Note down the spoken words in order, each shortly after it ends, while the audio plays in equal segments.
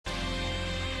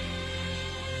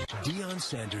Deion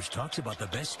Sanders talks about the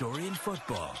best story in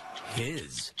football,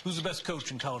 his. Who's the best coach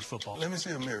in college football? Let me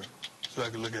see a mirror so I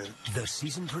can look at it. The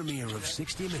season premiere of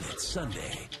 60 Minutes,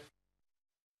 Sunday.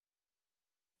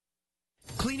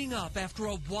 Cleaning up after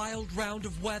a wild round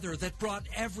of weather that brought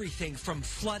everything from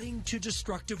flooding to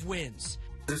destructive winds.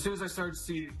 As soon as I started to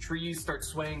see trees start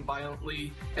swaying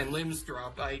violently and limbs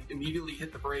drop, I immediately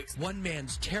hit the brakes. One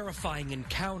man's terrifying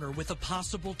encounter with a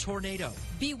possible tornado.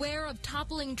 Beware of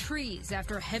toppling trees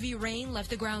after heavy rain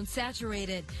left the ground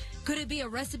saturated. Could it be a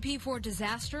recipe for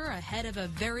disaster ahead of a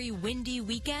very windy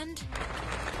weekend?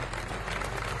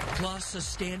 Plus, a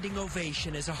standing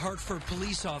ovation as a Hartford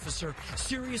police officer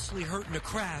seriously hurt in a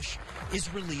crash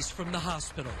is released from the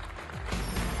hospital.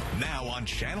 Now on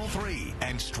Channel 3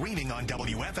 and streaming on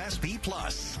WFSB+.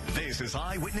 This is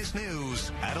Eyewitness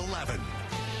News at 11.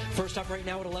 First up right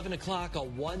now at 11 o'clock, a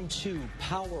 1-2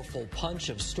 powerful punch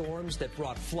of storms that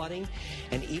brought flooding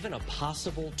and even a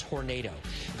possible tornado.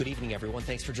 Good evening, everyone.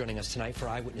 Thanks for joining us tonight for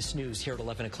Eyewitness News here at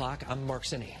 11 o'clock. I'm Mark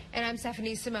Zinni. And I'm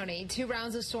Stephanie Simone. 2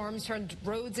 rounds of storms turned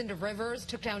roads into rivers,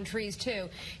 took down trees, too.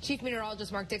 Chief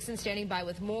Meteorologist Mark Dixon standing by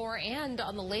with more and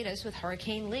on the latest with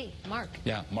Hurricane Lee. Mark.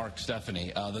 Yeah, Mark,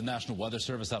 Stephanie. The National Weather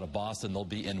Service out of Boston, they'll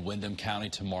be in Windham County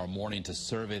tomorrow morning to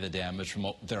survey the damage from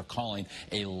what they're calling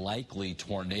a likely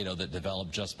tornado that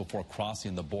developed just before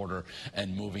crossing the border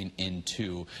and moving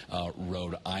into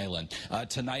Rhode Island.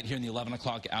 Tonight here in the 11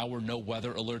 o'clock hour, no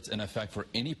weather alerts in effect for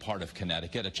any part of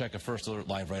Connecticut. A check of First Alert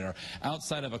Live radar.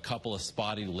 Outside of a couple of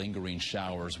spotty lingering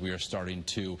showers, we are starting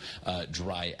to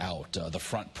dry out. The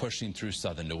front pushing through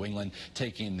southern New England,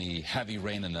 taking the heavy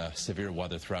rain and the severe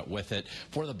weather threat with it.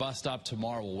 For the bus stop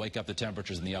tomorrow, we'll wake up the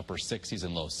temperatures in the upper 60s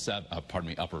and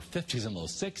upper 50s and low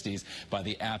 60s. By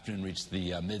the afternoon, reach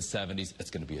the mid 70s. It's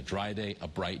going to be a dry day, a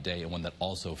bright day, and one that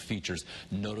also features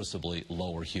noticeably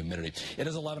lower humidity. It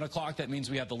is 11 o'clock. That means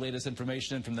we have the latest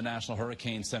information in from the National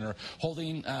Hurricane Center,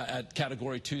 holding at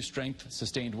Category 2 strength,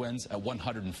 sustained winds at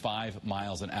 105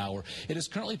 miles an hour. It is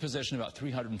currently positioned about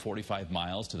 345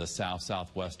 miles to the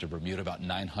south-southwest of Bermuda, about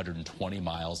 920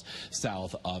 miles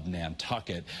south of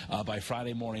Nantucket. By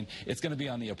Friday morning, it's going to be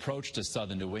on the approach to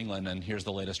southern New England, and here's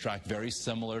the latest track, very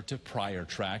similar to prior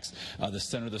tracks. The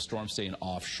center of the storm staying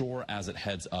offshore as it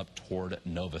heads up toward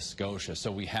Nova Scotia.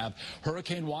 So we have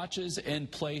hurricane watches in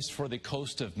place for the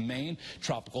coast of Maine,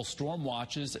 tropical storm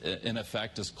watches in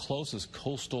effect as close as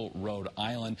coastal Rhode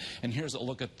Island. And here's a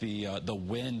look at the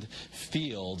wind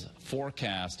field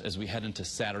forecast as we head into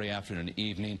Saturday afternoon and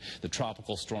evening. The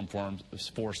tropical storm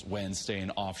force winds staying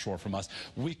offshore from us.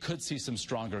 We could see some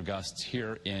stronger gusts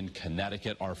here in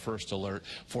Connecticut. Our first alert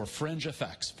for fringe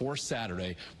effects for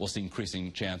Saturday. We'll see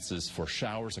increasing chances for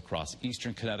showers across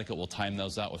eastern Connecticut. We'll time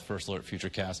those out with First Alert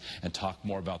Futurecast and talk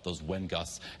more about those wind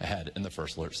gusts ahead in the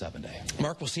First Alert 7-day.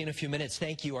 Mark, we'll see you in a few minutes.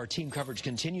 Thank you. Our team coverage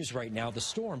continues right now. The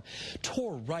storm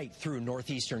tore right through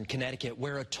northeastern Connecticut,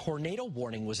 where a tornado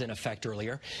warning was in effect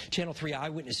earlier. Channel 3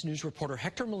 Eyewitness News reporter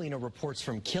Hector Molina reports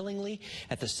from Killingly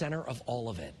at the center of all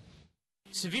of it.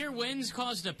 Severe winds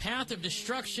caused a path of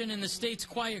destruction in the state's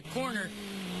quiet corner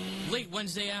late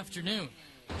Wednesday afternoon.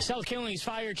 South Killingly's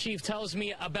fire chief tells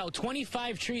me about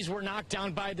 25 trees were knocked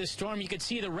down by this storm. You could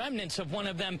see the remnants of one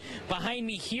of them behind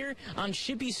me here on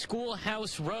Shippey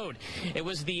Schoolhouse Road. It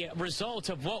was the result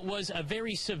of what was a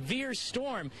very severe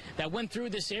storm that went through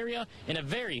this area in a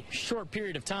very short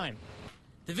period of time.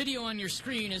 The video on your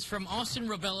screen is from Austin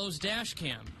Robello's dash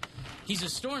cam. He's a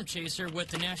storm chaser with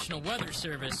the National Weather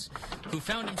Service who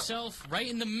found himself right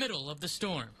in the middle of the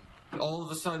storm. All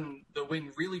of a sudden, the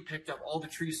wind really picked up. All the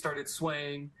trees started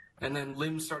swaying, and then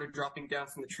limbs started dropping down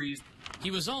from the trees.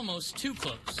 He was almost too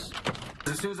close.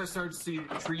 As soon as I started to see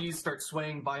trees start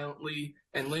swaying violently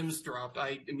and limbs dropped,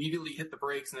 I immediately hit the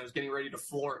brakes, and I was getting ready to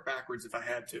floor it backwards if I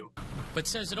had to. But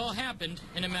says it all happened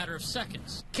in a matter of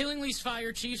seconds. Killingly's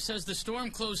fire chief says the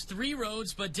storm closed 3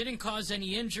 roads but didn't cause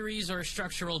any injuries or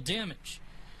structural damage.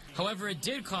 However, it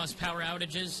did cause power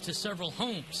outages to several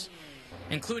homes,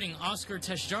 including Oscar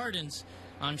Teshjardin's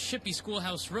on Shippey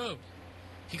Schoolhouse Road.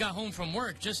 He got home from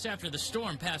work just after the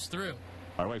storm passed through.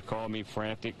 My wife called me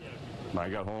frantic. I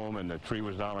got home and the tree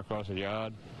was down across the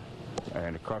yard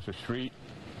and across the street,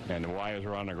 and the wires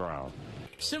were on the ground.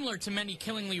 Similar to many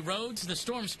Killingly roads, the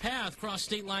storm's path crossed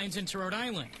state lines into Rhode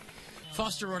Island.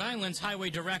 Foster, Rhode Island's highway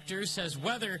director says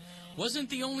weather wasn't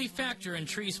the only factor in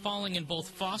trees falling in both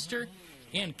Foster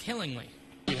and Killingly.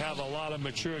 We have a lot of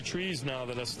mature trees now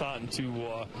that are starting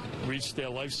to reach their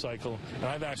life cycle. And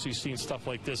I've actually seen stuff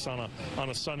like this on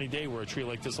a sunny day where a tree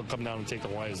like this will come down and take the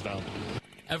wires down.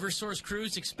 Eversource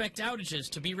crews expect outages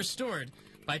to be restored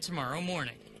by tomorrow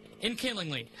morning. In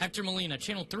Killingly, Hector Molina,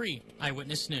 Channel 3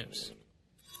 Eyewitness News.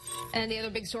 And the other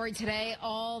big story today,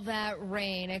 all that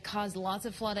rain. It caused lots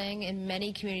of flooding in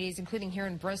many communities, including here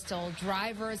in Bristol.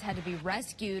 Drivers had to be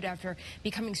rescued after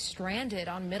becoming stranded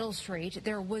on Middle Street.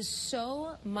 There was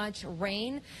so much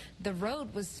rain, the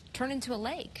road was turned into a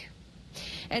lake.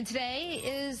 And today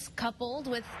is coupled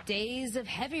with days of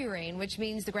heavy rain, which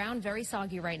means the ground very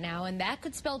soggy right now, and that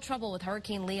could spell trouble with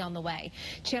Hurricane Lee on the way.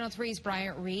 Channel 3's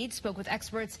Bryant Reed spoke with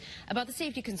experts about the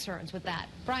safety concerns with that.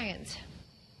 Bryant.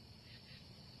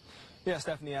 Yeah,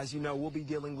 Stephanie, as you know, we'll be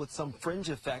dealing with some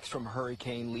fringe effects from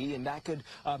Hurricane Lee, and that could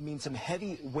mean some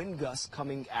heavy wind gusts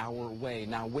coming our way.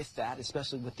 Now, with that,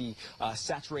 especially with the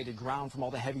saturated ground from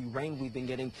all the heavy rain we've been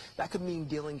getting, that could mean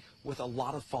dealing with a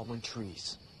lot of fallen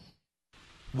trees.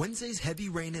 Wednesday's heavy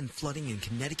rain and flooding in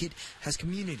Connecticut has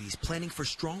communities planning for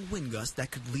strong wind gusts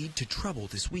that could lead to trouble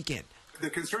this weekend. The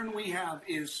concern we have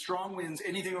is strong winds,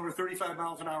 anything over 35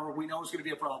 miles an hour, we know is going to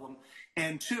be a problem.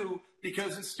 And two,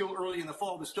 because it's still early in the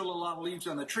fall, there's still a lot of leaves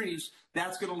on the trees,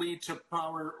 that's going to lead to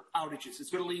power outages. It's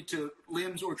going to lead to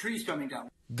limbs or trees coming down.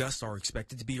 Gusts are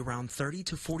expected to be around 30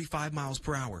 to 45 miles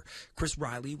per hour. Chris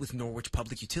Riley with Norwich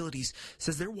Public Utilities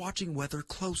says they're watching weather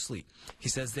closely. He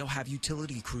says they'll have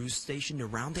utility crews stationed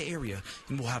around the area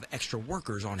and will have extra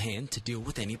workers on hand to deal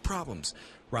with any problems.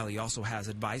 Riley also has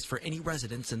advice for any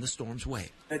residents in the storm's way.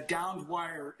 A downed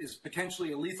wire is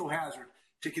potentially a lethal hazard.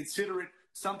 To consider it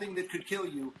something that could kill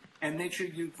you, and make sure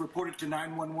you report it to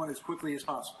 911 as quickly as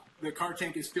possible. The car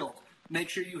tank is filled. Make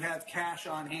sure you have cash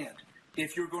on hand.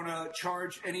 If you're going to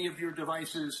charge any of your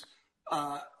devices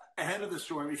ahead of the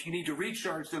storm, if you need to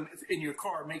recharge them in your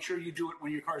car, make sure you do it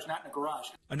when your car's not in the garage.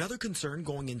 Another concern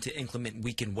going into inclement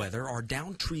weekend weather are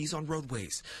downed trees on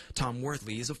roadways. Tom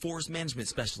Worthley is a forest management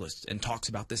specialist and talks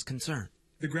about this concern.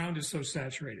 The ground is so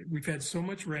saturated. We've had so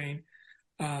much rain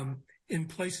in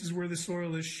places where the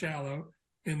soil is shallow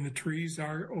and the trees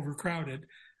are overcrowded.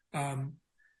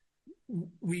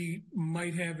 We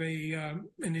might have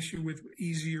an issue with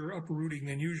easier uprooting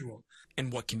than usual.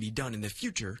 And what can be done in the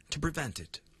future to prevent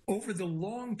it? Over the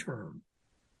long term,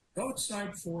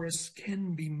 roadside forests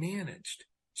can be managed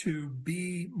to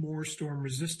be more storm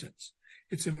resistant.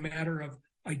 It's a matter of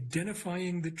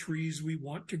identifying the trees we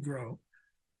want to grow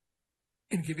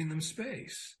and giving them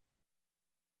space.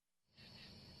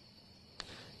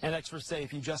 And experts say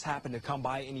if you just happen to come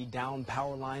by any downed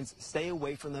power lines, stay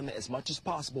away from them as much as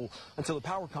possible until the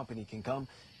power company can come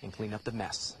and clean up the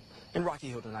mess. In Rocky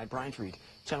Hill tonight, Bryant Reed,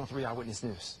 Channel 3 Eyewitness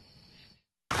News.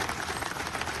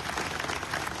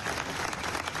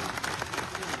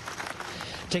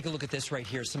 Take a look at this right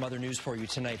here. Some other news for you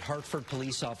tonight. Hartford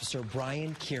police officer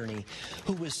Brian Kearney,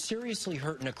 who was seriously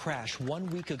hurt in a crash 1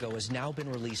 week ago, has now been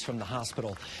released from the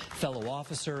hospital. Fellow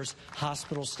officers,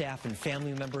 hospital staff, and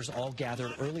family members all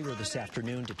gathered earlier this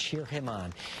afternoon to cheer him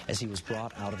on as he was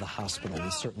brought out of the hospital.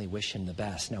 We certainly wish him the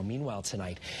best. Now, meanwhile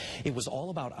tonight, it was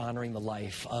all about honoring the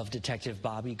life of Detective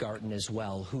Bobby Garton as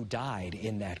well, who died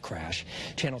in that crash.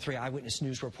 Channel 3 Eyewitness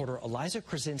News reporter Eliza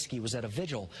Krasinski was at a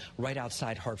vigil right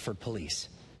outside Hartford Police.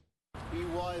 He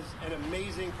was an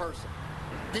amazing person.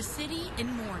 The city in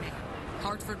mourning.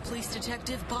 Hartford Police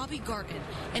Detective Bobby Garton,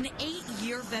 an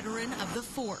 8-year veteran of the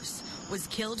force, was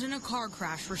killed in a car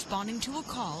crash responding to a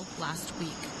call last week.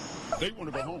 They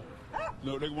want to go home.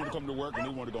 No, they want to come to work and they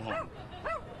want to go home.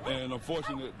 And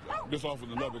unfortunately, this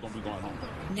officer never going to be going home.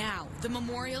 Now, the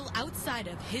memorial outside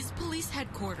of his police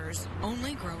headquarters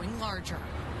only growing larger.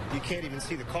 You can't even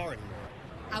see the car anymore.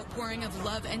 Outpouring of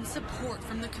love and support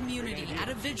from the community at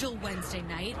a vigil Wednesday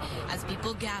night as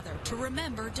people gather to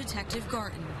remember Detective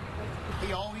Garton.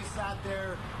 He always sat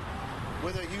there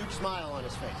with a huge smile on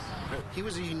his face. He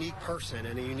was a unique person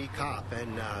and a unique cop,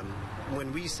 and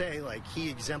when we say like he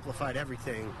exemplified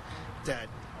everything that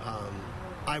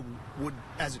I would,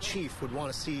 as a chief, would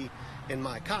want to see in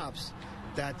my cops,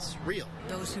 that's real.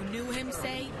 Those who knew him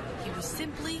say he was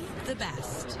simply the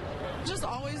best. Just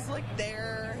always like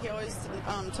there. He always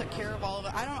took care of all of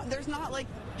it. There's not like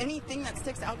anything that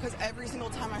sticks out because every single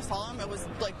time I saw him, it was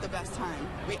like the best time.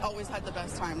 We always had the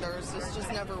best time. There was just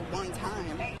never one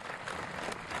time.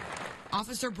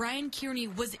 Officer Brian Kearney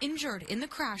was injured in the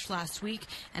crash last week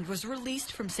and was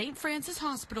released from St. Francis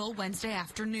Hospital Wednesday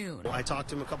afternoon. I talked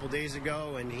to him a couple days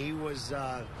ago, and he was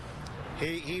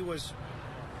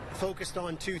focused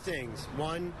on two things.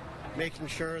 One, making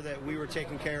sure that we were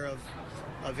taking care of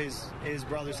his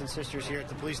brothers and sisters here at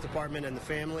the police department and the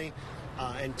family,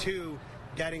 and two,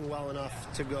 getting well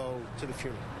enough to go to the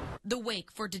funeral. The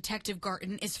wake for Detective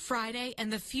Garton is Friday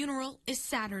and the funeral is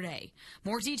Saturday.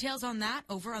 More details on that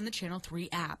over on the Channel 3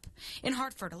 app. In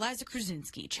Hartford, Eliza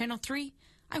Krasinski, Channel 3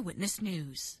 Eyewitness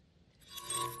News.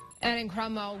 And in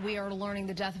Cromwell, we are learning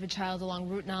the death of a child along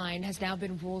Route 9 has now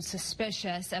been ruled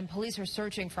suspicious, and police are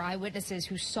searching for eyewitnesses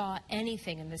who saw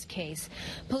anything in this case.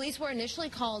 Police were initially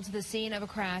called to the scene of a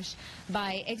crash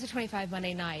by Exit 25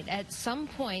 Monday night. At some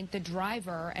point, the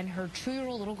driver and her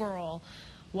 2-year-old little girl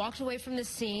walked away from the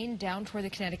scene down toward the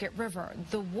Connecticut River.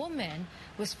 The woman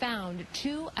was found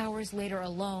 2 hours later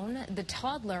alone. The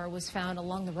toddler was found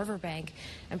along the riverbank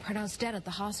and pronounced dead at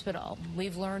the hospital.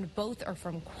 We've learned both are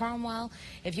from Cromwell.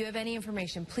 If you have any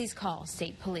information, please call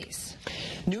state police.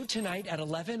 New tonight at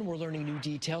 11, we're learning new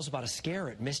details about a scare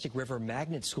at Mystic River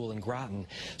Magnet School in Groton.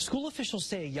 School officials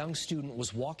say a young student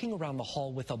was walking around the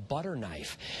hall with a butter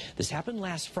knife. This happened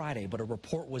last Friday, but a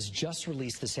report was just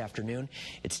released this afternoon.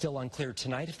 It's still unclear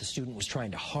tonight if the student was trying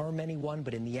to harm anyone,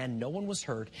 but in the end, no one was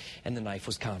hurt and the knife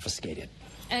was confiscated.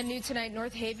 And new tonight,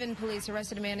 North Haven police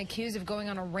arrested a man accused of going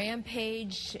on a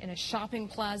rampage in a shopping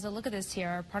plaza. Look at this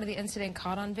here, part of the incident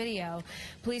caught on video.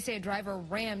 Police say a driver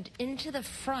rammed into the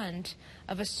front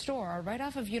of a store right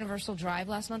off of Universal Drive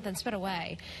last month and sped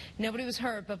away. Nobody was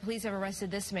hurt, but police have arrested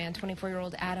this man,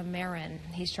 24-year-old Adam Marin.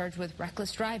 He's charged with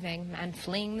reckless driving and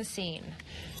fleeing the scene.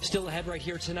 Still ahead right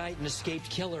here tonight, an escaped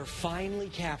killer finally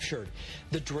captured.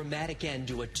 The dramatic end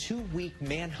to a 2-week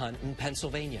manhunt in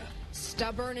Pennsylvania.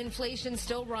 Stubborn inflation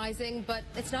still rising, but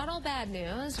it's not all bad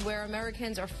news, where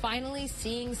Americans are finally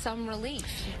seeing some relief.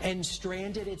 And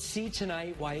stranded at sea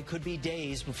tonight, why it could be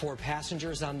days before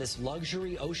passengers on this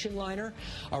luxury ocean liner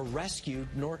are rescued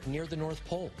near the North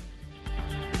Pole.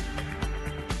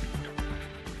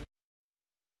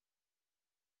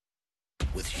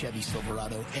 With Chevy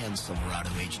Silverado and Silverado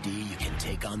HD, you can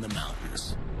take on the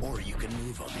mountains, or you can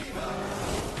move them.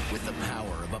 With the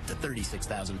power of up to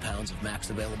 36,000 pounds of max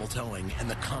available towing and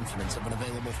the confidence of an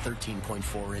available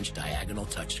 13.4-inch diagonal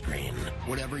touchscreen.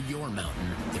 Whatever your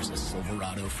mountain, there's a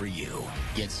Silverado for you.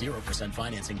 Get 0%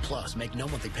 financing plus make no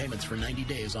monthly payments for 90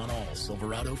 days on all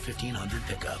Silverado 1500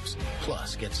 pickups.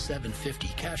 Plus, get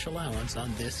 $750 cash allowance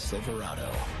on this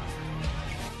Silverado.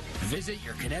 Visit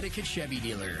your Connecticut Chevy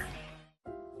dealer.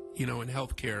 You know, in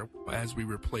healthcare, as we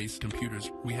replaced computers,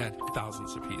 we had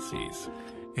thousands of PCs.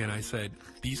 And I said,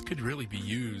 these could really be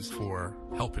used for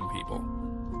helping people.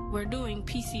 We're doing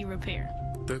PC repair.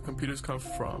 The computers come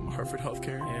from Hartford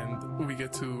Healthcare, and we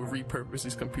get to repurpose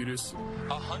these computers.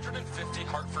 150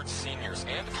 Hartford seniors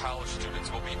and college students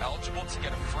will be eligible to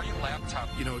get a free laptop.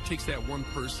 You know, it takes that one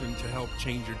person to help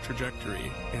change your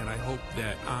trajectory, and I hope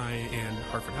that I and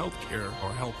Hartford Healthcare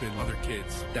are helping other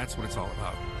kids. That's what it's all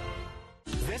about.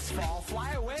 This fall,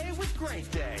 fly away with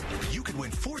Great Day. You could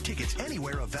win 4 tickets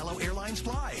anywhere a Velo Airlines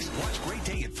flies. Watch Great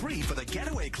Day at 3 for the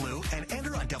getaway clue and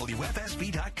enter on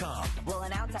WFSB.com. We'll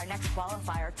announce our next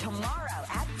qualifier tomorrow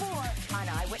at 4 on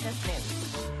Eyewitness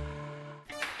News.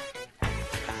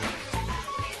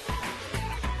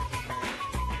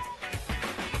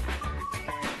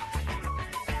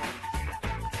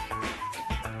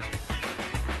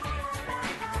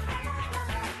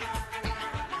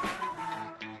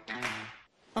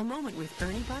 A moment with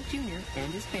Ernie Bach Jr.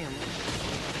 and his family.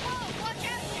 Oh, watch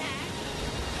out, Dad!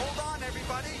 Hold on,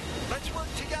 everybody. Let's work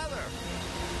together.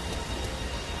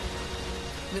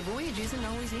 The voyage isn't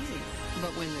always easy, but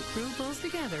when the crew pulls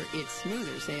together, it's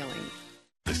smoother sailing.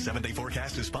 The 7-day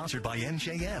forecast is sponsored by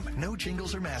NJM. No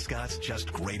jingles or mascots,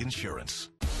 just great insurance.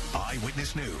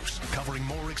 Eyewitness News, covering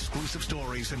more exclusive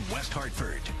stories in West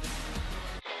Hartford.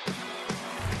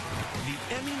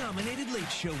 The Emmy-nominated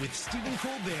Late Show with Stephen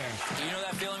Colbert. Do you know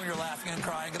that feeling when you're laughing and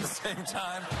crying at the same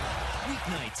time?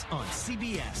 Weeknights on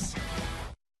CBS.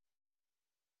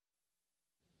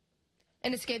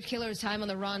 An escaped killer's time on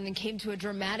the run came to a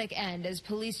dramatic end as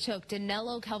police took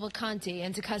Danilo Cavalcanti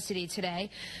into custody today.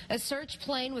 A search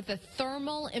plane with a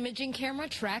thermal imaging camera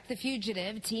tracked the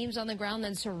fugitive. Teams on the ground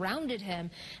then surrounded him,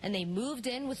 and they moved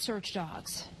in with search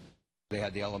dogs. They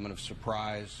had the element of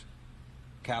surprise.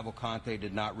 Cavalcanti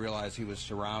did not realize he was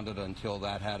surrounded until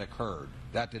that had occurred.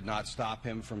 That did not stop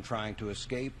him from trying to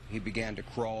escape. He began to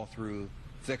crawl through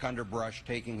thick underbrush,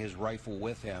 taking his rifle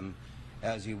with him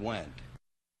as he went.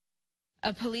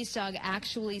 A police dog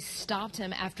actually stopped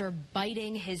him after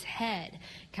biting his head.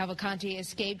 Cavalcanti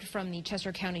escaped from the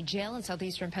Chester County Jail in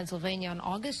southeastern Pennsylvania on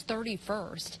August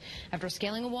 31st after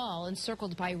scaling a wall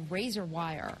encircled by razor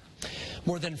wire.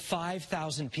 More than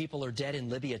 5,000 people are dead in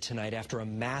Libya tonight after a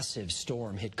massive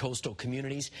storm hit coastal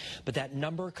communities, but that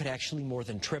number could actually more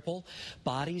than triple.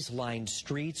 Bodies lined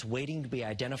streets waiting to be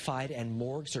identified, and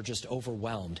morgues are just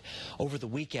overwhelmed. Over the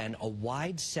weekend, a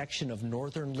wide section of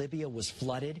northern Libya was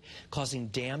flooded, causing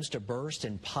dams to burst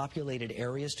and populated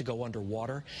areas to go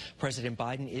underwater. President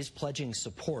Biden is pledging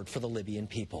support for the Libyan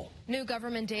people. New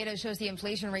government data shows the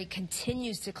inflation rate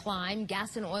continues to climb.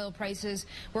 Gas and oil prices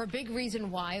were a big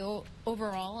reason why.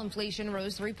 Overall, inflation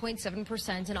rose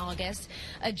 3.7% in August,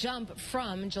 a jump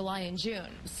from July and June.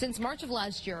 Since March of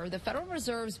last year, the Federal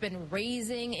Reserve's been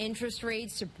raising interest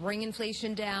rates to bring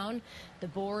inflation down. The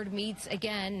board meets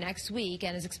again next week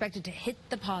and is expected to hit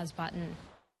the pause button.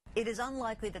 It is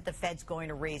unlikely that the Fed's going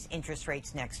to raise interest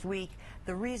rates next week,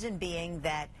 the reason being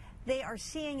that they are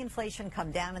seeing inflation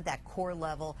come down at that core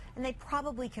level, and they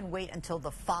probably can wait until the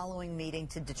following meeting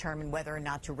to determine whether or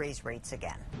not to raise rates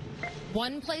again.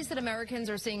 One place that Americans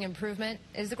are seeing improvement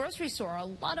is the grocery store. A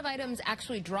lot of items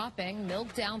actually dropping.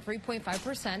 Milk down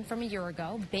 3.5% from a year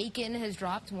ago. Bacon has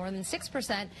dropped more than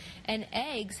 6%, and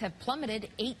eggs have plummeted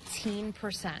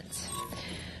 18%.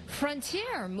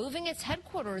 Frontier moving its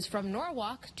headquarters from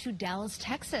Norwalk to Dallas,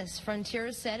 Texas.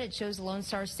 Frontier said it chose Lone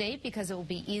Star State because it will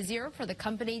be easier for the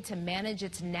company to manage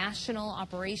its national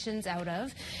operations out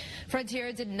of.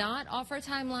 Frontier did not offer a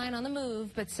timeline on the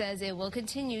move, but says it will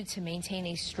continue to maintain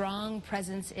a strong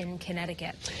presence in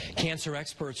Connecticut. Cancer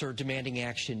experts are demanding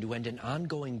action to end an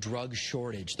ongoing drug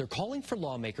shortage. They're calling for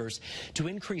lawmakers to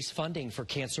increase funding for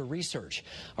cancer research.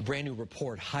 A brand new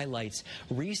report highlights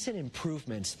recent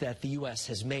improvements that the U.S.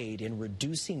 has made in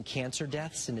reducing cancer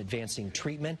deaths and advancing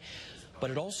treatment, but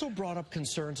it also brought up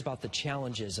concerns about the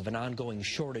challenges of an ongoing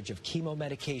shortage of chemo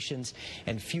medications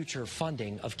and future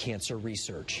funding of cancer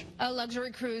research. A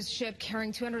luxury cruise ship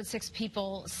carrying 206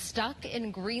 people stuck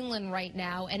in Greenland right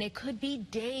now, and it could be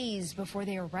days before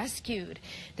they are rescued.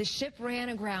 The ship ran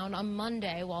aground on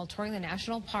Monday while touring the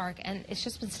national park, and it's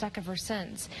just been stuck ever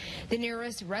since. The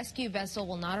nearest rescue vessel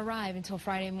will not arrive until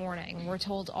Friday morning. We're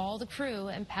told all the crew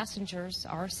and passengers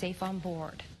are safe on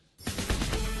board.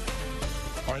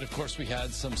 All right, of course, we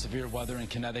had some severe weather in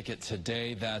Connecticut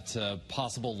today. That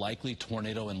possible likely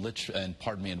tornado in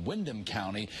Windham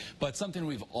County, but something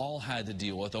we've all had to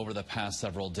deal with over the past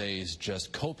several days,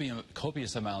 just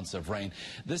copious amounts of rain.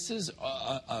 This is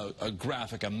a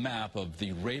graphic, a map of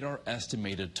the radar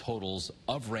estimated totals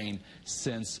of rain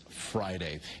since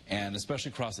Friday, and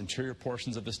especially across interior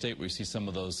portions of the state where you see some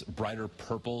of those brighter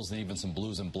purples and even some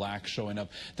blues and blacks showing up.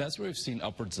 That's where we've seen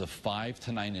upwards of 5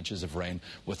 to 9 inches of rain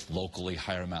with locally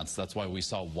higher amounts. That's why we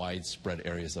saw widespread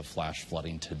areas of flash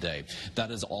flooding today.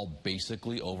 That is all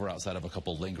basically over outside of a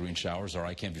couple lingering showers. Our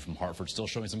eye can't view from Hartford still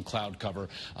showing some cloud cover,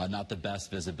 not the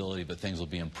best visibility, but things will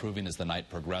be improving as the night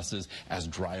progresses, as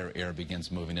drier air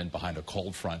begins moving in behind a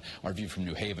cold front. Our view from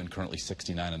New Haven currently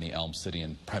 69 on the Elm City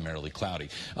and primarily cloudy.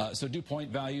 So dew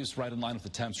point values right in line with the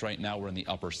temps right now. We're in the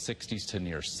upper 60s to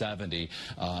near 70.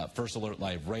 First alert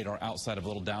live radar outside of a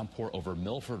little downpour over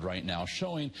Milford right now,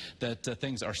 showing that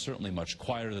things are certainly much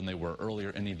quieter than they were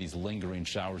earlier. Any of these lingering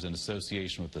showers in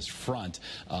association with this front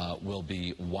will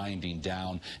be winding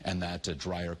down, and that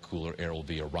drier, cooler air will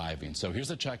be arriving. So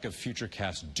here's a check of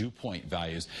futurecast dew point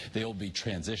values. They will be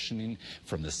transitioning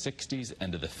from the 60s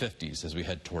into the 50s as we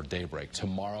head toward daybreak.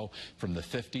 Tomorrow, from the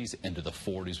 50s into the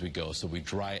 40s we go. So we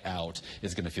dry out.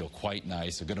 It's going to feel quite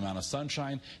nice. A good amount of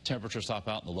sunshine. Temperatures top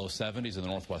out in the low 70s in the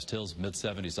Northwest Hills, mid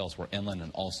 70s elsewhere inland,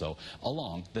 and also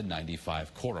along the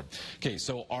 95 corridor. Okay,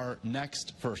 so our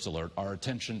next first alert, our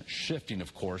attention shifting,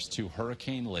 of course, to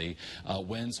Hurricane Lee.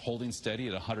 Winds holding steady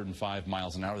at 105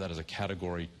 miles an hour. That is a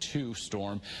Category 2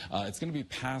 storm. It's going to be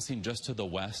passing just to the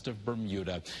west of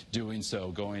Bermuda, doing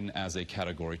so going as a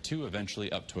Category 2,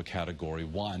 eventually up to a Category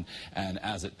 1. And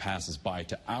as it passes by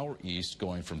to our east,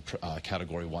 going from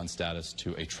Category 1 status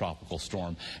to a tropical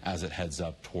storm as it heads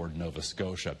up toward Nova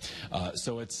Scotia.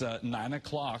 So it's 9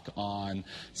 o'clock on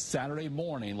Saturday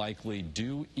morning, likely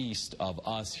due east of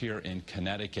us here in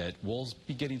Connecticut. We'll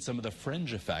be getting some of the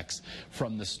fringe effects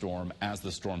from the storm as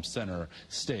the storm center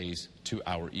stays to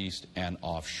our east and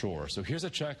offshore. So here's a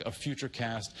check of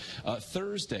futurecast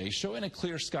Thursday, showing a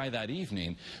clear sky that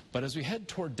evening, but as we head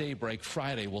toward daybreak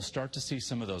Friday, we'll start to see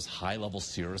some of those high-level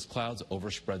cirrus clouds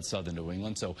overspread southern New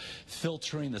England, so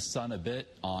filtering the sun a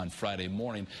bit on Friday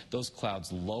morning. Those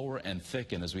clouds lower and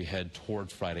thicken as we head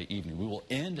toward Friday evening. We will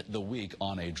end the week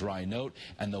on a dry note,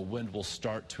 and the wind will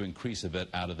start to increase a bit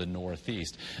out of the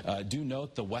northeast. Do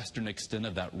note the western extent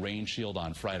of that rain shield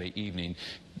on Friday evening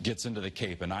gets into the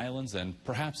Cape and Islands and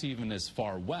perhaps even as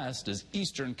far west as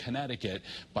eastern Connecticut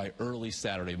by early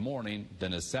Saturday morning.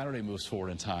 Then as Saturday moves forward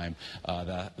in time,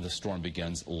 the storm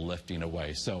begins lifting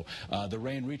away. So the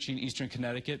rain reaching eastern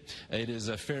Connecticut, it is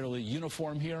fairly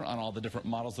uniform here on all the different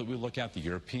models that we look at, the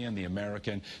European, the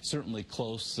American, certainly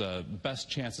close. Best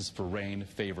chances for rain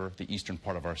favor the eastern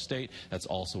part of our state. That's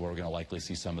also where we're going to likely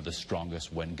see some of the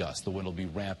strongest wind gusts. The wind will be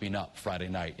ramping up Friday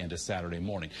night into Saturday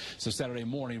morning. So Saturday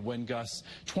morning, wind gusts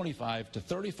 25 to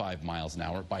 35 miles an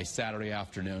hour. By Saturday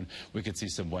afternoon, we could see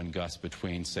some wind gusts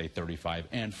between, say, 35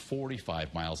 and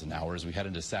 45 miles an hour. As we head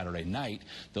into Saturday night,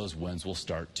 those winds will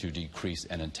start to decrease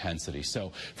in intensity.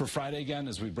 So for Friday, again,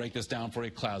 as we break this down for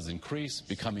you, clouds increase,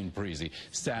 becoming breezy.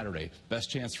 Saturday, best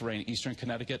chance for rain eastern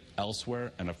Connecticut,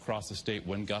 elsewhere and across the state,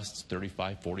 wind gusts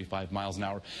 35, 45 miles an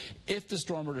hour. If the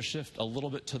storm were to shift a little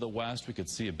bit to the west, we could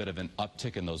see a bit of an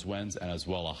uptick in those winds and as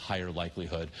well a higher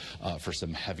likelihood for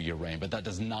some heavier rain. But that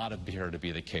does not appear to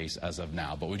be the case as of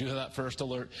now. But we do have that first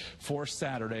alert for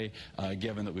Saturday,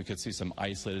 given that we could see some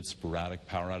isolated sporadic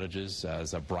power outages.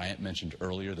 As Bryant mentioned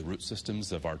earlier, the root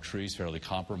systems of our trees fairly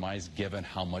compromised given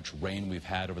how much rain we've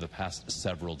had over the past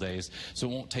several days. So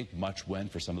it won't take much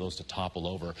wind for some of those to topple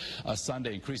over.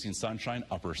 Sunday, increasing sunshine,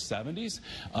 upper 70s.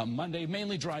 Monday,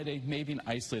 mainly dry day, maybe an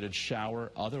isolated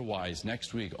shower. Otherwise,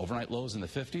 next week, overnight lows in the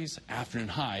 50s, afternoon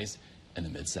highs in the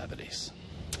mid-70s.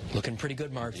 Looking pretty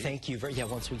good, Mark. Thank you. Yeah,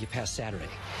 once we get past Saturday.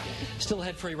 Still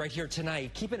ahead for you right here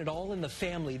tonight. Keeping it all in the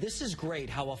family. This is great.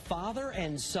 How a father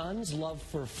and son's love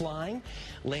for flying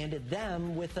landed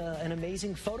them with an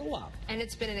amazing photo op. And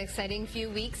it's been an exciting few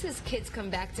weeks as kids come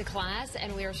back to class,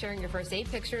 and we are sharing your first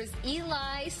aid pictures.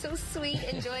 Eli, so sweet,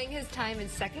 enjoying his time in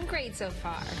second grade so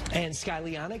far. And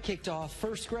Skyliana kicked off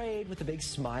first grade with a big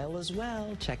smile as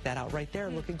well. Check that out right there.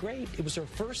 Looking great. It was her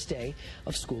first day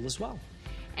of school as well.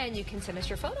 And you can send us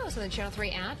your photos on the Channel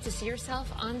 3 app to see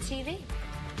yourself on TV.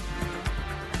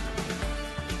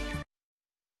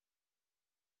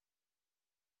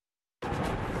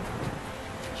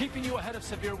 Keeping you ahead of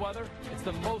severe weather, it's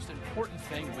the most important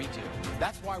thing we do.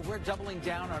 That's why we're doubling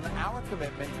down on our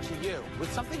commitment to you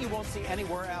with something you won't see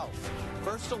anywhere else.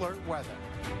 First Alert Weather.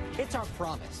 It's our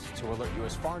promise to alert you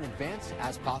as far in advance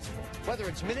as possible, whether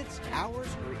it's minutes, hours,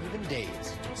 or even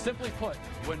days. Simply put,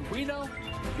 when we know,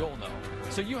 you'll know.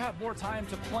 So you have more time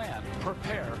to plan,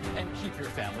 prepare, and keep your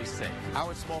family safe.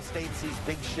 Our small state sees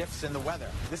big shifts in the weather.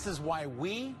 This is why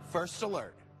we First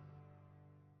Alert.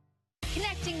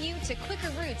 Connecting you to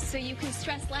quicker routes so you can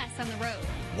stress less on the road.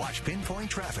 Watch Pinpoint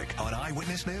Traffic on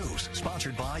Eyewitness News,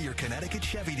 sponsored by your Connecticut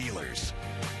Chevy dealers.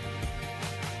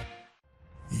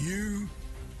 You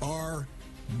are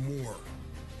more.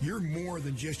 You're more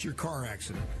than just your car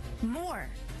accident. More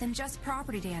than just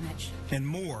property damage. And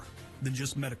more than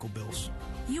just medical bills.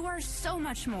 You are so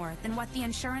much more than what the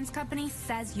insurance company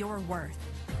says you're worth.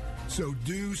 So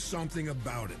do something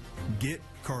about it. Get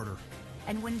Carter.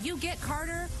 And when you get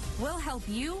Carter, we'll help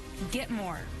you get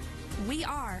more. We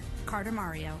are Carter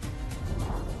Mario.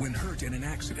 When hurt in an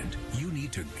accident, you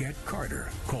need to get Carter.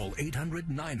 Call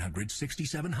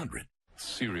 800-900-6700.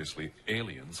 Seriously,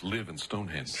 aliens live in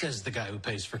Stonehenge. Says the guy who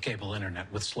pays for cable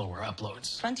internet with slower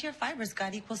uploads. Frontier Fiber's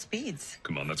got equal speeds.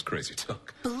 Come on, that's crazy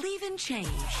talk. Believe in change.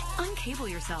 Uncable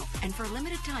yourself, and for a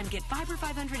limited time, get Fiber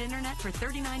 500 internet for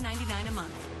 $39.99 a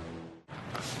month.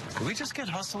 Did we just get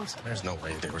hustled? There's no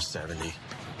way they were 70.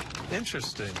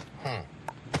 Interesting.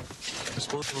 It's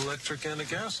both an electric and a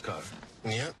gas car.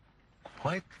 Yep.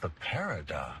 Quite the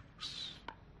paradox.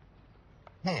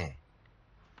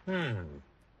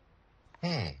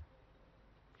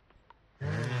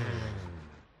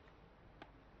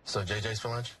 So JJ's for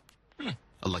lunch?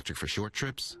 Electric for short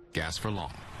trips, gas for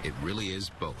long. It really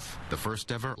is both. The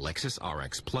first ever Lexus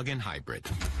RX plug-in hybrid.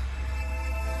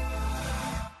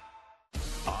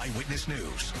 Eyewitness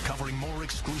News, covering more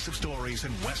exclusive stories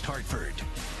in West Hartford.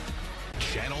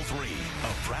 Channel 3,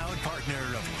 a proud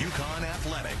partner of UConn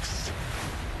Athletics.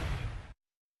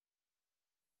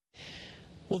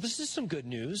 Well, this is some good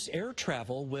news. Air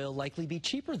travel will likely be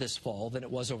cheaper this fall than it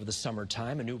was over the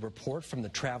summertime. A new report from the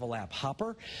travel app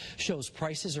Hopper shows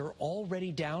prices are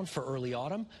already down for early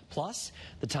autumn. Plus,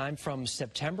 the time from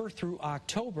September through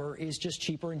October is just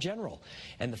cheaper in general.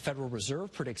 And the Federal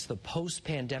Reserve predicts the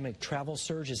post-pandemic travel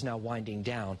surge is now winding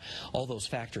down. All those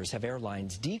factors have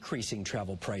airlines decreasing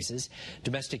travel prices.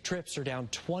 Domestic trips are down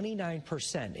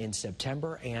 29% in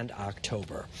September and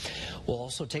October. We'll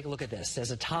also take a look at this.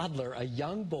 As a toddler, a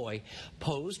young young boy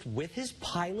posed with his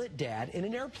pilot dad in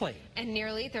an airplane. And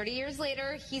nearly 30 years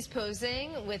later, he's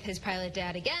posing with his pilot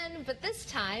dad again, but this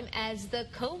time as the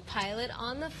co-pilot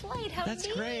on the flight. How That's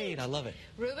neat. great. I love it.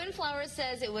 Ruben Flowers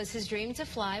says it was his dream to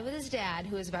fly with his dad,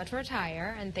 who is about to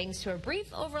retire, and thanks to a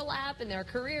brief overlap in their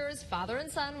careers, father and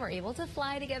son were able to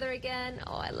fly together again.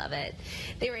 Oh, I love it.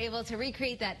 They were able to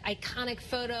recreate that iconic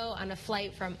photo on a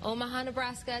flight from Omaha,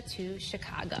 Nebraska to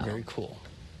Chicago. Very cool.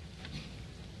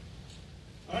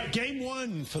 All right, game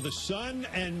one for the Sun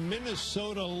and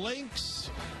Minnesota Lynx.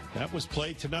 That was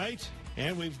played tonight,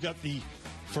 and we've got the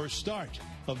first start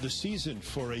of the season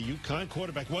for a UConn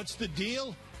quarterback. What's the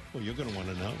deal? Well, you're going to want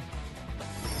to know.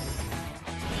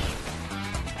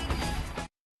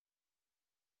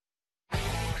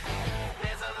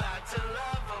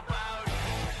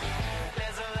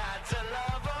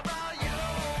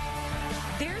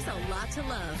 To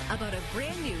love about a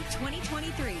brand new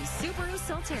 2023 Subaru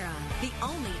Solterra, the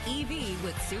only EV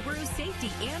with Subaru safety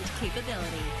and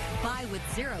capability. Buy with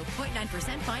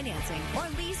 0.9% financing or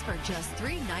lease for just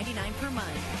 $399 per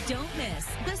month. Don't miss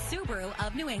the Subaru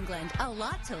of New England, a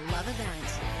lot to love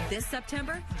event. This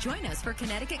September, join us for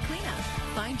Connecticut Cleanup.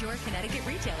 Find your Connecticut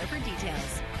retailer for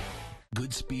details.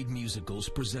 Goodspeed Musicals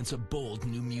presents a bold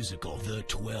new musical, The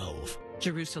 12.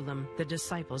 Jerusalem, the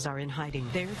disciples are in hiding.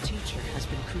 Their teacher has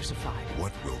been crucified.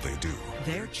 What will they do?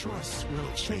 Their choice will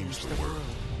change the world.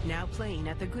 Now playing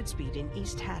at the Goodspeed in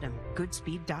East Haddam.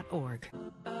 Goodspeed.org.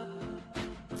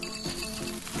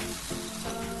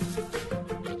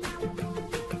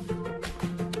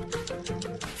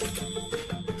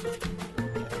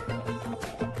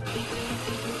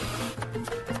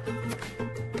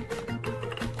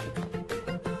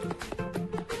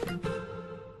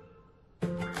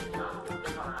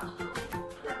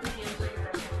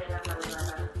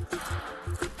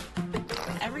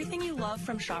 Everything you love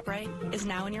from ShopRite is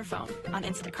now in your phone on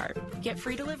Instacart. Get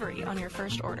free delivery on your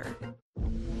first order.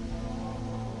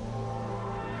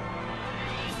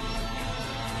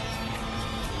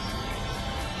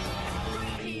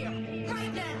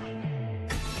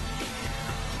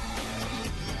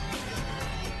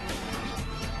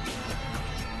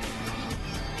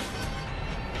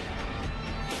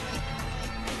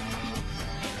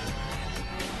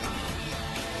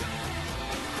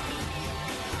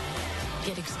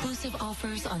 Get exclusive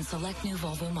offers on select new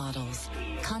Volvo models.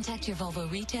 Contact your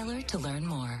Volvo retailer to learn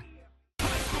more.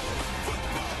 It's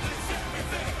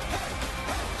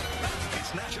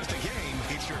not just a game,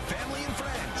 it's your family and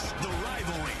friends, the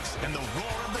rivalries, and the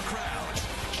roar of the crowds.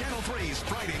 Channel 3's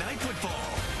Friday Night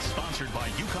Football. Sponsored by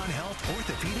UConn Health,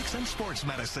 Orthopedics, and Sports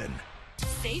Medicine.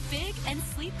 Save big and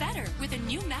sleep better with a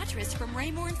new mattress from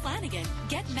Raymore and Flanigan.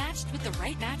 Get matched with the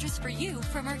right mattress for you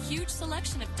from our huge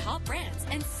selection of top brands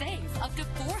and save up to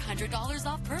 $400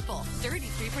 off Purple,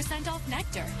 33% off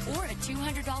Nectar, or a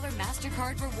 $200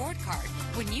 MasterCard reward card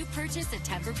when you purchase a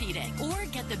Tempur-Pedic. Or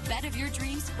get the bed of your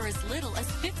dreams for as little as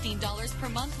 $15 per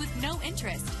month with no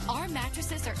interest. Our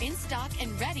mattresses are in stock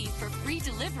and ready for free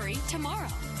delivery tomorrow.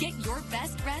 Get your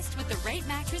best rest with the right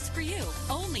mattress for you,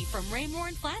 only from Raymore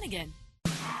and Flanigan.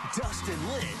 Dustin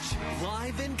Lynch,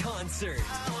 live in concert.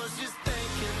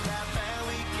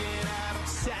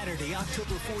 Saturday,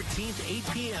 October 14th, 8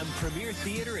 p.m., Premier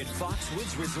Theater at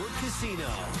Foxwoods Resort Casino.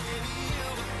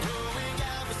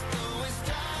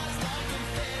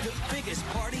 The biggest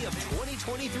party of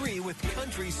 2023 with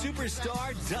country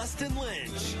superstar Dustin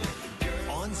Lynch.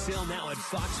 On sale now at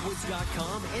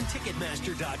Foxwoods.com and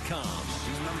Ticketmaster.com.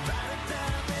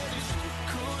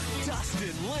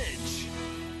 Dustin Lynch.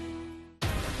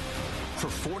 For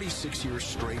 46 years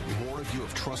straight, more of you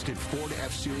have trusted Ford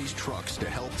F-Series trucks to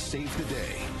help save the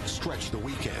day, stretch the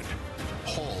weekend,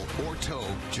 haul or tow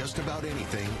just about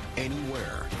anything,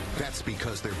 anywhere. That's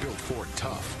because they're built Ford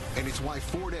tough. And it's why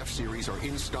Ford F-Series are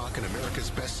in stock in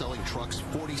America's best-selling trucks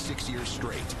 46 years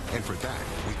straight. And for that,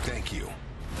 we thank you.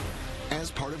 As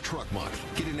part of Truck Month,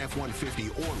 get an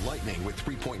F-150 or Lightning with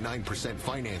 3.9%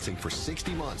 financing for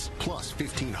 60 months plus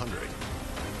 $1,500.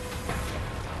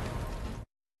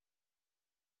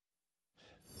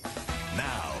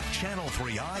 Now, Channel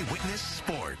 3 Eyewitness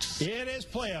Sports. It is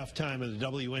playoff time in the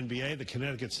WNBA. The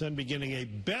Connecticut Sun beginning a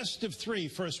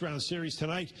best-of-3 first-round series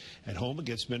tonight at home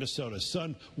against Minnesota.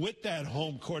 Sun with that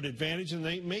home court advantage, and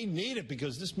they may need it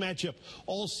because this matchup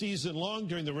all season long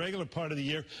during the regular part of the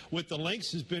year with the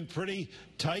Lynx has been pretty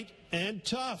tight and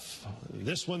tough.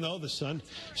 This one, though, the Sun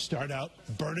start out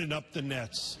burning up the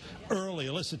nets early.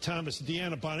 Alyssa Thomas,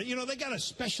 Deanna Bonnet, you know, they got a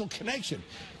special connection.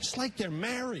 It's like they're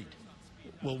married.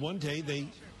 Well, one day they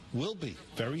will be,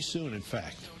 very soon, in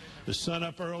fact. The Sun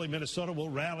up early. Minnesota will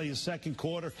rally in second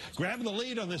quarter, grabbing the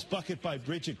lead on this bucket by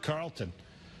Bridget Carlton.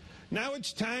 Now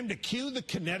it's time to cue the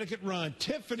Connecticut run.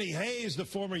 Tiffany Hayes, the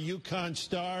former UConn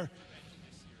star,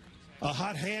 a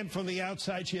hot hand from the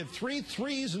outside. She had 3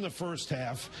 threes in the first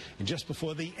half. And just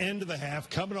before the end of the half,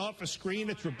 coming off a screen,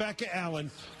 it's Rebecca Allen,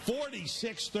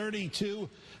 46-32,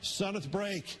 Sun at the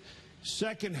break.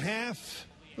 Second half,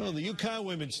 well, the UConn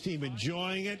women's team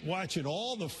enjoying it, watching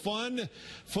all the fun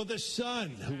for the Sun,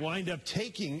 who wind up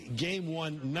taking game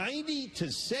one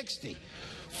 90-60.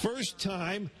 First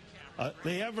time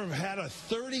they ever had a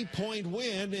 30-point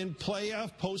win in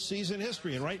playoff postseason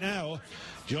history. And right now,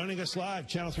 joining us live,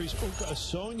 Channel 3's Uka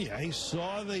Sonia. He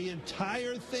saw the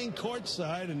entire thing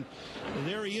courtside, and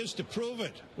there he is to prove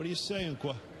it. What do you say,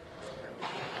 Uka?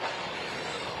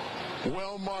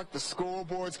 Well, Mark, the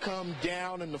scoreboard's come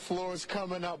down and the floor is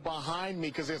coming up behind me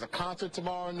because there's a concert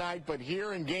tomorrow night. But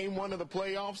here in game one of the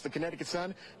playoffs, the Connecticut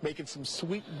Sun making some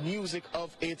sweet music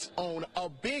of its own. A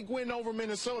big win over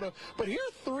Minnesota. But here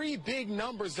are 3 big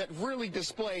numbers that really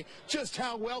display just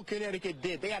how well Connecticut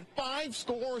did. They had 5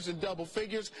 scorers in double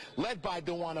figures, led by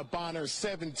Dewana Bonner,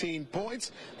 17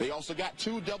 points. They also got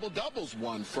 2 double-doubles,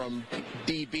 one from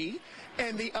DB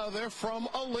and the other from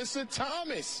Alyssa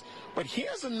Thomas. But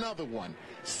here's another one.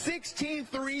 16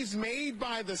 threes made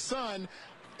by the Sun,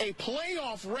 a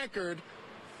playoff record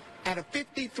at a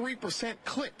 53%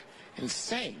 clip.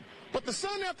 Insane. But the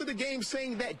Sun, after the game,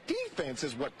 saying that defense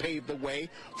is what paved the way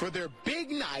for their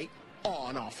big night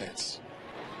on offense.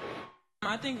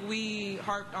 I think we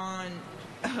harped on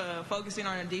focusing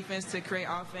on our defense to create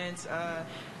offense,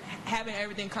 having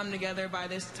everything come together by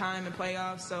this time in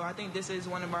playoffs. So I think this is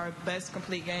one of our best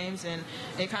complete games, and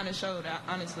it kind of showed,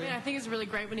 honestly. Yeah, I think it's really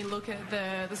great when you look at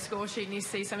the score sheet and you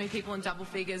see so many people in double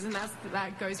figures, and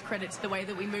that goes credit to the way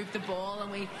that we moved the ball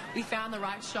and we found the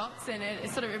right shots, and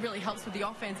it really helps with the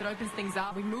offense. It opens things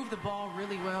up. We moved the ball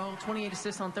really well, 28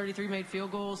 assists on 33 made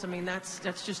field goals. I mean, that's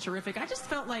just terrific. I just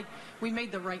felt like we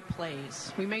made the right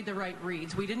plays. We made the right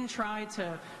reads. We didn't try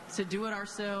to do it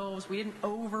ourselves. We didn't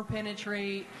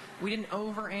over-penetrate. We didn't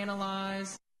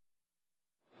overanalyze.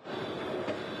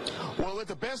 Well, at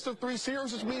the best of 3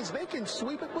 series, which means they can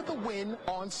sweep it with a win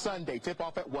on Sunday. Tip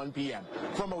off at 1 p.m.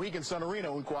 From Mohegan Sun Arena,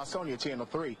 Unkwa Sonia, Channel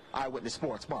 3, Eyewitness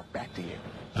Sports. Mark, back to you.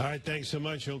 All right, thanks so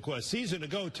much, Unkwa. A season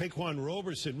ago, Taquan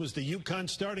Roberson was the UConn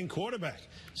starting quarterback.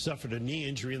 Suffered a knee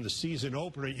injury in the season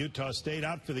opener at Utah State,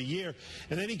 out for the year.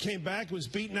 And then he came back, was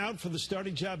beaten out for the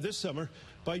starting job this summer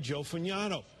by Joe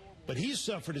Fagnano. But he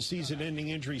suffered a season-ending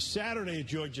injury Saturday at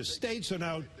Georgia State, so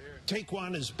now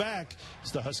Taquan is back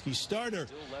as the Husky starter.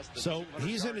 So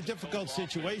he's in a difficult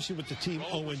situation with the team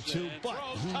 0-2, but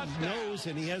he knows,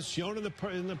 and he has shown in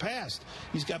the past,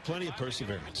 he's got plenty of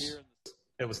perseverance.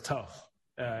 It was tough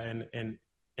in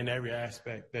every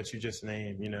aspect that you just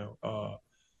named, you know.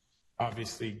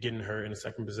 Obviously getting hurt in the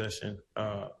second possession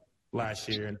last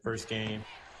year in the first game,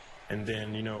 and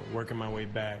then, you know, working my way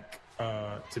back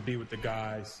to be with the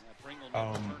guys,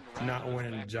 not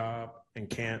winning the job in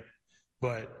camp.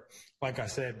 But like I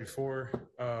said before,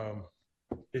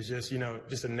 it's just, you know,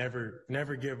 just a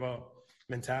never give up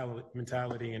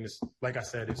mentality. And it's, like I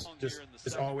said,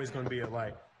 it's always going to be a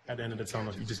light at the end of the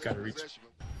tunnel. You just got to reach it.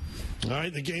 All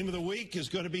right, the game of the week is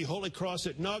going to be Holy Cross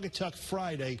at Naugatuck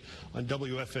Friday on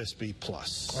WFSB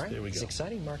Plus. All right, there we go. It's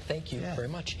exciting, Mark. Thank you very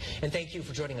much. And thank you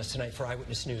for joining us tonight for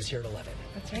Eyewitness News here at 11.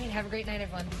 That's right. Have a great night,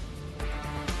 everyone.